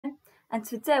and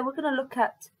today we're going to look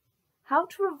at how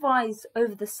to revise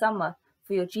over the summer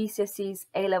for your GCSEs,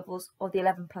 A-levels or the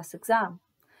 11 plus exam.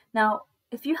 Now,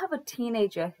 if you have a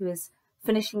teenager who is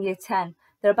finishing year 10,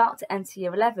 they're about to enter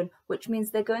year 11, which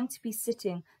means they're going to be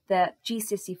sitting their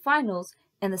GCSE finals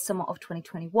in the summer of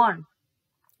 2021.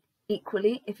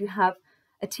 Equally, if you have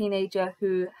a teenager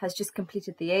who has just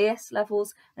completed the AS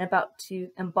levels and about to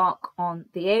embark on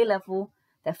the A level,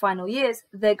 their final years,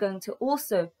 they're going to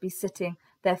also be sitting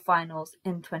their finals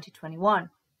in 2021.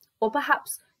 Or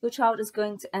perhaps your child is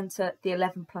going to enter the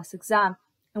 11 plus exam,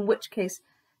 in which case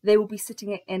they will be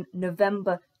sitting it in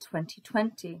November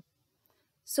 2020.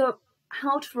 So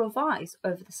how to revise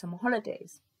over the summer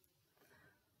holidays?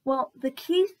 Well, the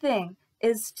key thing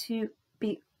is to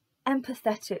be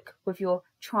empathetic with your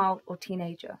child or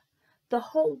teenager. The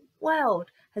whole world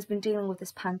has been dealing with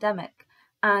this pandemic,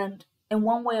 and in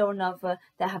one way or another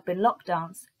there have been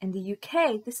lockdowns. In the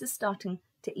UK, this is starting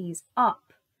to ease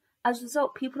up. As a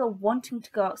result, people are wanting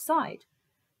to go outside.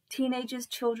 Teenagers,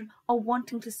 children are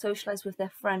wanting to socialise with their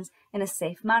friends in a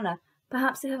safe manner.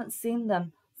 Perhaps they haven't seen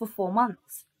them for 4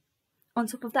 months. On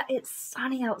top of that, it's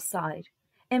sunny outside.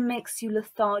 It makes you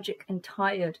lethargic and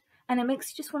tired, and it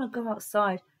makes you just want to go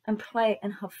outside and play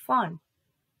and have fun.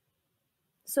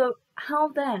 So how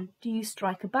then do you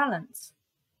strike a balance?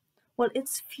 Well,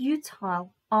 it's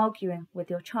futile arguing with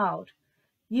your child.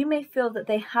 You may feel that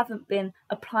they haven't been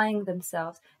applying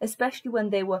themselves, especially when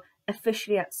they were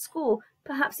officially at school.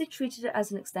 Perhaps they treated it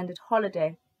as an extended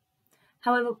holiday.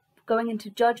 However, going into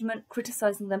judgment,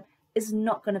 criticising them is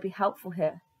not going to be helpful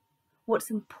here. What's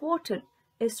important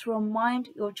is to remind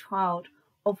your child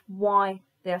of why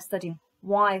they are studying,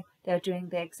 why they are doing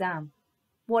the exam.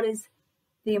 What is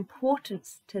the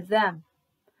importance to them?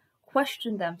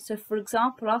 Question them. So for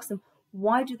example, ask them,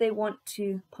 why do they want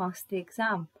to pass the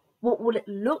exam? What will it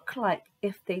look like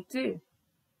if they do?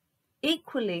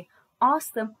 Equally,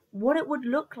 ask them what it would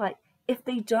look like if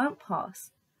they don't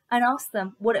pass, and ask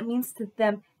them what it means to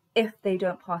them if they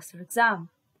don't pass their exam.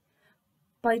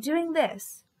 By doing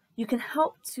this, you can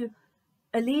help to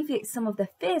alleviate some of the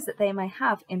fears that they may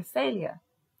have in failure.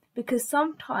 Because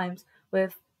sometimes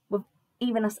with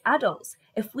even us adults,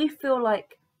 if we feel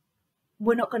like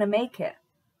we're not going to make it,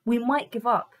 we might give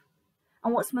up.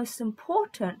 And what's most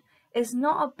important is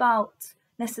not about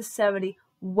necessarily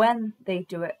when they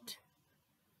do it,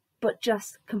 but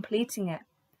just completing it.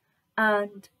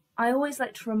 And I always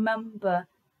like to remember,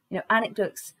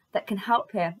 anecdotes that can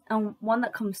help here. And one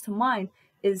that comes to mind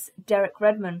is Derek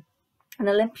Redmond, an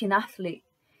Olympian athlete.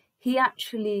 He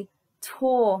actually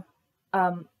tore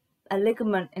a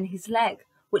ligament in his leg,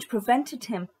 which prevented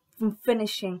him from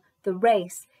finishing the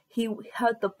race. He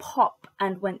heard the pop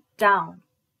and went down.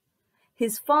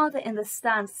 His father in the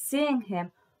stands, seeing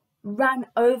him, ran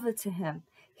over to him.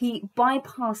 He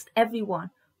bypassed everyone,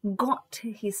 got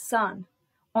to his son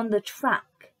on the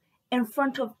track in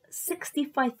front of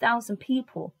 65,000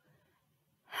 people,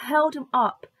 held him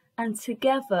up, and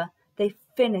together they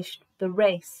finished the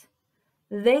race.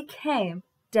 They came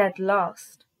dead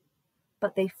last,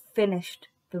 but they finished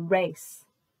the race.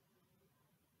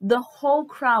 The whole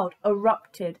crowd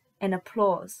erupted in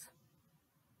applause.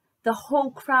 The whole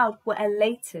crowd were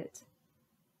elated.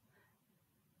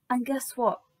 And guess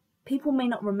what? People may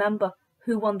not remember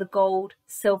who won the gold,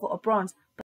 silver or bronze,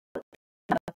 but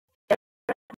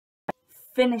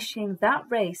finishing that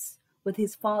race with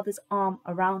his father's arm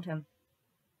around him.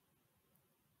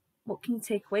 What can you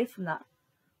take away from that?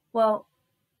 Well,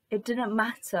 it didn't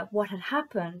matter what had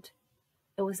happened,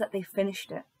 it was that they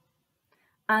finished it.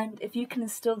 And if you can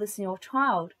instill this in your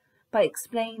child by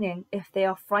explaining if they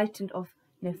are frightened of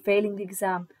failing the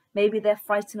exam, maybe they're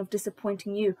frightened of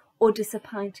disappointing you or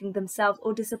disappointing themselves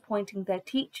or disappointing their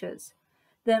teachers,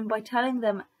 then by telling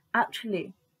them,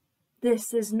 actually,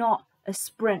 this is not a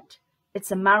sprint,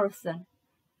 it's a marathon,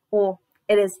 or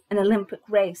it is an Olympic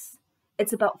race.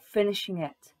 It's about finishing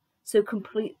it. So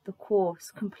complete the course,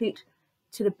 complete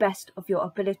to the best of your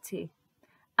ability.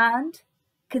 And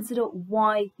consider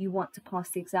why you want to pass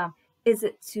the exam. Is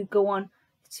it to go on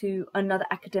to another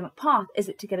academic path? Is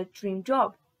it to get a dream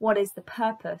job? What is the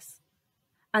purpose?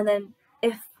 And then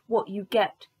if what you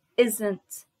get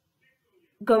isn't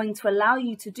going to allow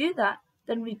you to do that,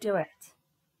 then redo it.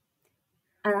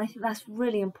 And I think that's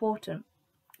really important.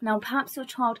 Now, perhaps your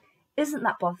child isn't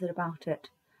that bothered about it.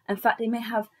 In fact, they may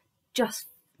have just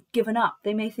given up.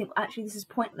 They may think, actually, this is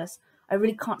pointless. I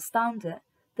really can't stand it.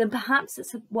 Then perhaps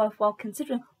it's worthwhile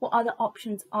considering what other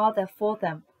options are there for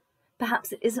them.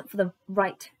 Perhaps it isn't for them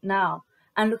right now,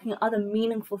 and looking at other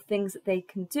meaningful things that they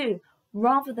can do,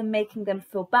 rather than making them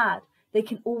feel bad. They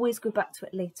can always go back to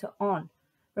it later on.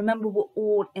 Remember, we're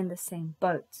all in the same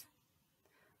boat.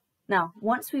 Now,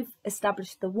 once we've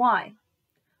established the why,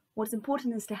 what's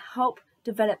important is to help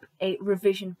develop a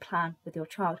revision plan with your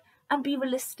child and be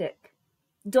realistic.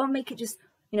 Don't make it just,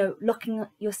 locking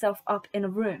yourself up in a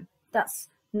room. That's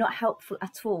not helpful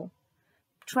at all.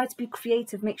 Try to be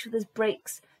creative, make sure there's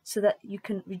breaks so that you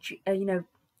can,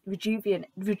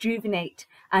 rejuvenate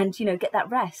and, get that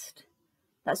rest.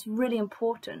 That's really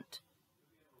important.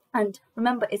 And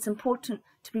remember, it's important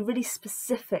to be really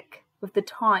specific with the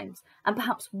times and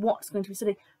perhaps what's going to be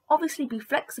studied. Obviously be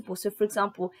flexible. So for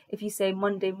example, if you say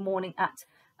Monday morning at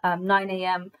 9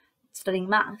 a.m. studying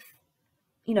math,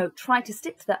 try to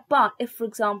stick to that. But if, for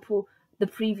example, the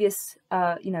previous,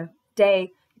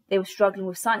 day they were struggling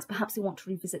with science, perhaps they want to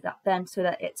revisit that then so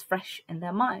that it's fresh in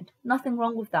their mind. Nothing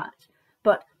wrong with that.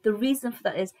 But the reason for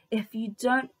that is if you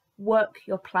don't work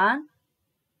your plan,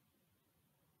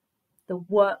 the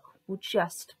work will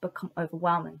just become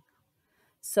overwhelming.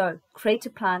 So create a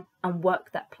plan and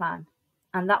work that plan.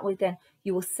 And that way then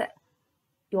you will set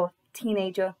your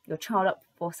teenager, your child up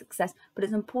for success. But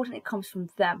it's important it comes from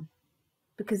them,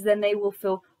 because then they will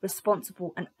feel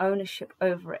responsible and ownership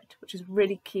over it, which is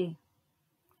really key.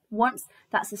 Once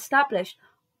that's established,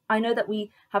 I know that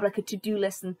we have like a to-do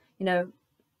list and,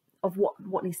 of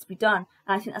what needs to be done.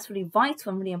 And I think that's really vital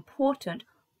and really important.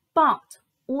 But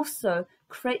also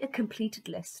create a completed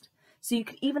list. So you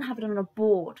could even have it on a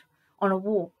board, on a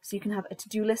wall. So you can have a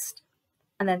to-do list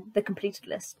and then the completed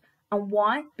list. And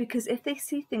why? Because if they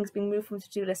see things being moved from the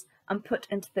to-do list and put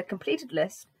into the completed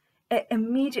list, it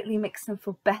immediately makes them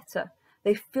feel better.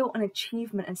 They feel an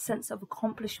achievement and sense of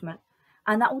accomplishment.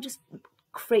 And that will just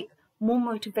create more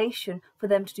motivation for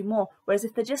them to do more. Whereas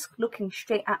if they're just looking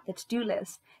straight at the to-do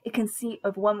list, it can seem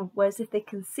overwhelming. Whereas if they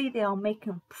can see they are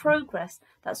making progress,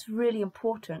 that's really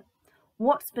important.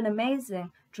 What's been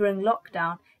amazing during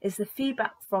lockdown is the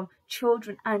feedback from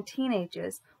children and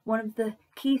teenagers. One of the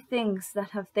key things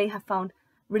that they have found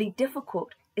really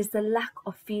difficult is the lack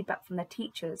of feedback from their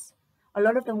teachers. A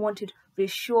lot of them wanted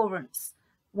reassurance,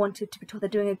 wanted to be told they're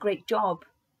doing a great job.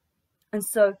 And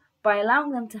so by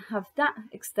allowing them to have that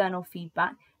external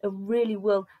feedback, it really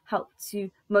will help to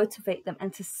motivate them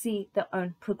and to see their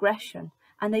own progression.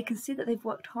 And they can see that they've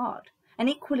worked hard. And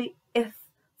equally, if,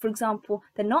 for example,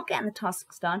 they're not getting the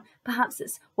tasks done, perhaps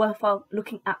it's worthwhile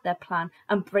looking at their plan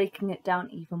and breaking it down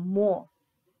even more.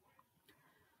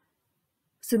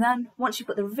 So then, once you've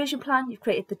got the revision plan, you've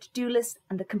created the to-do list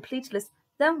and the completed list,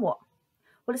 then what?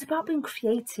 Well, it's about being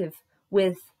creative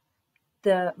with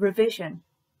the revision.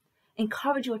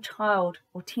 Encourage your child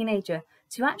or teenager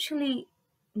to actually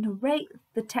narrate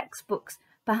the textbooks,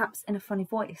 perhaps in a funny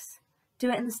voice. Do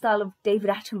it in the style of David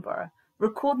Attenborough.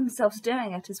 Record themselves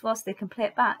doing it as well so they can play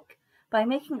it back. By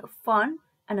making it fun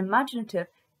and imaginative,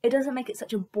 it doesn't make it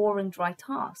such a boring, dry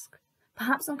task.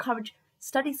 Perhaps encourage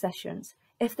study sessions.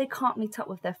 If they can't meet up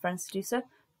with their friends to do so,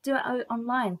 do it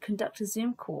online, conduct a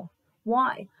Zoom call.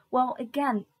 Why? Well,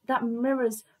 again, that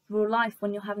mirrors real life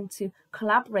when you're having to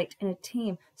collaborate in a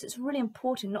team. So it's really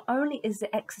important. Not only is it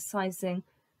exercising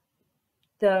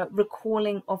the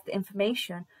recalling of the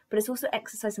information, but it's also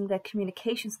exercising their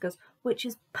communication skills, which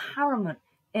is paramount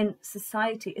in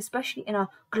society, especially in our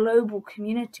global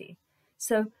community.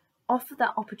 So offer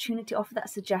that opportunity, offer that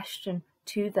suggestion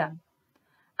to them.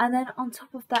 And then on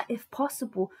top of that, if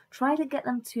possible, try to get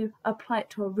them to apply it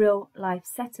to a real life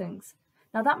settings.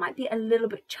 Now that might be a little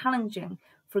bit challenging,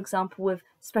 for example, with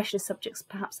specialist subjects,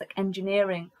 perhaps like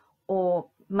engineering or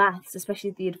maths,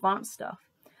 especially the advanced stuff.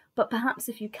 But perhaps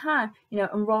if you can,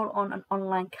 enroll on an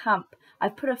online camp.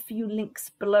 I've put a few links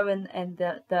below in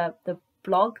the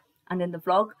blog and in the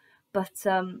vlog, but,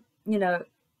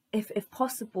 if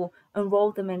possible,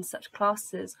 enroll them in such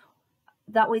classes.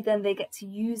 That way then they get to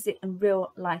use it in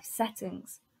real life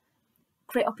settings.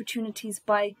 Create opportunities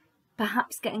by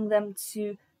perhaps getting them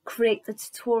to create the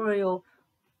tutorial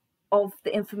of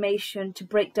the information to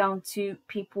break down to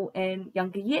people in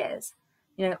younger years.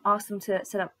 Ask them to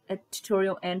set up a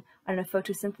tutorial in,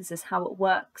 photosynthesis, how it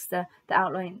works, the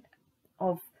outline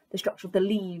of the structure of the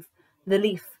leaf,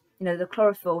 the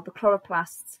chlorophyll, the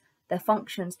chloroplasts, their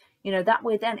functions. That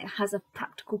way then it has a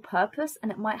practical purpose,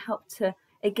 and it might help to,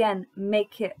 again,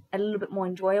 make it a little bit more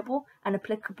enjoyable and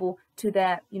applicable to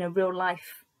their, real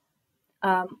life.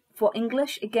 For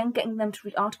English, again, getting them to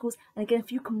read articles. And again,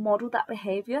 if you can model that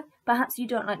behavior, perhaps you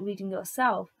don't like reading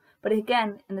yourself. But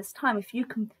again, in this time, if you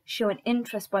can show an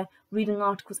interest by reading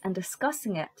articles and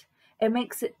discussing it, it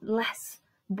makes it less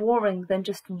boring than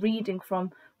just reading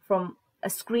from a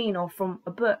screen or from a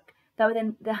book. That way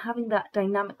then they're having that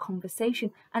dynamic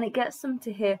conversation, and it gets them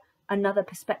to hear another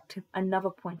perspective, another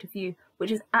point of view,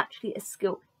 which is actually a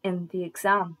skill in the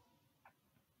exam.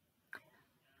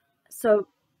 So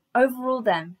Overall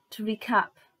then, to recap,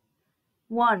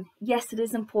 1, yes, it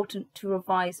is important to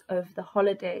revise over the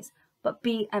holidays, but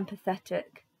be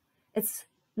empathetic. It's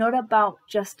not about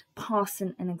just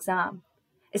passing an exam.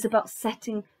 It's about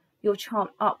setting your child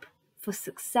up for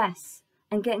success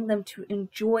and getting them to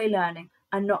enjoy learning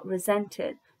and not resent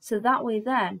it. So that way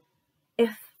then,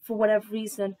 if for whatever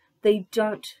reason they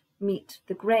don't meet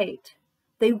the grade,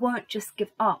 they won't just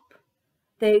give up.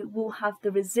 They will have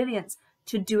the resilience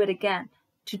to do it again,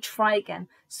 to try again,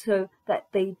 so that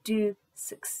they do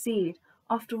succeed.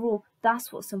 After all,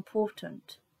 that's what's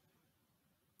important.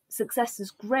 Success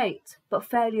is great, but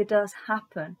failure does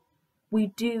happen. We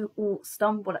do all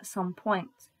stumble at some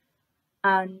point.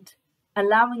 And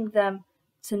allowing them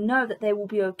to know that they will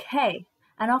be okay.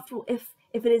 And after all, if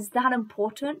it is that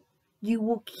important, you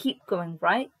will keep going,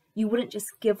 right? You wouldn't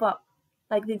just give up.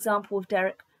 Like the example of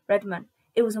Derek Redmond,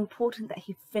 it was important that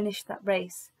he finished that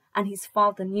race, and his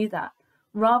father knew that.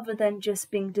 Rather than just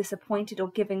being disappointed or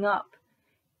giving up,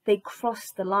 they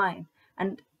crossed the line.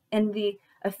 And in the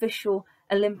official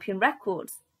Olympian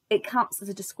records, it counts as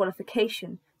a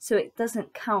disqualification, so it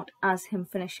doesn't count as him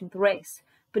finishing the race.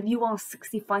 But you are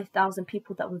 65,000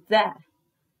 people that were there.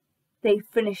 They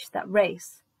finished that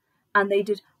race, and they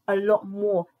did a lot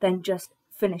more than just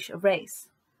finish a race.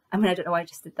 I mean, I don't know why I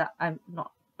just did that. I'm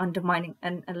not undermining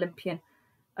an Olympian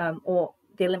or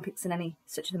the Olympics in any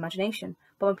such an imagination.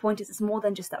 But my point is, it's more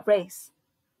than just that race.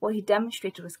 What he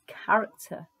demonstrated was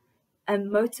character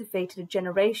and motivated a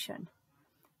generation.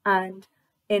 And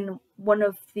in one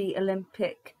of the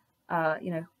Olympic,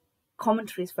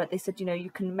 commentaries for it, they said, you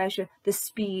can measure the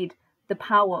speed, the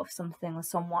power of something or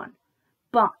someone,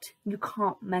 but you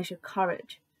can't measure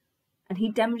courage. And he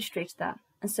demonstrated that,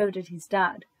 and so did his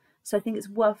dad. So I think it's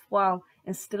worthwhile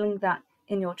instilling that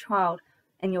in your child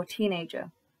and your teenager.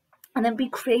 And then be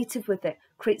creative with it.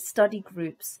 Create study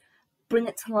groups. Bring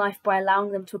it to life by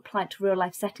allowing them to apply it to real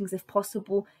life settings if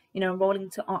possible, enrolling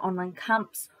into online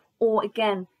camps, or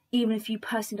again, even if you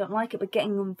personally don't like it, but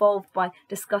getting involved by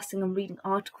discussing and reading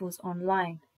articles online.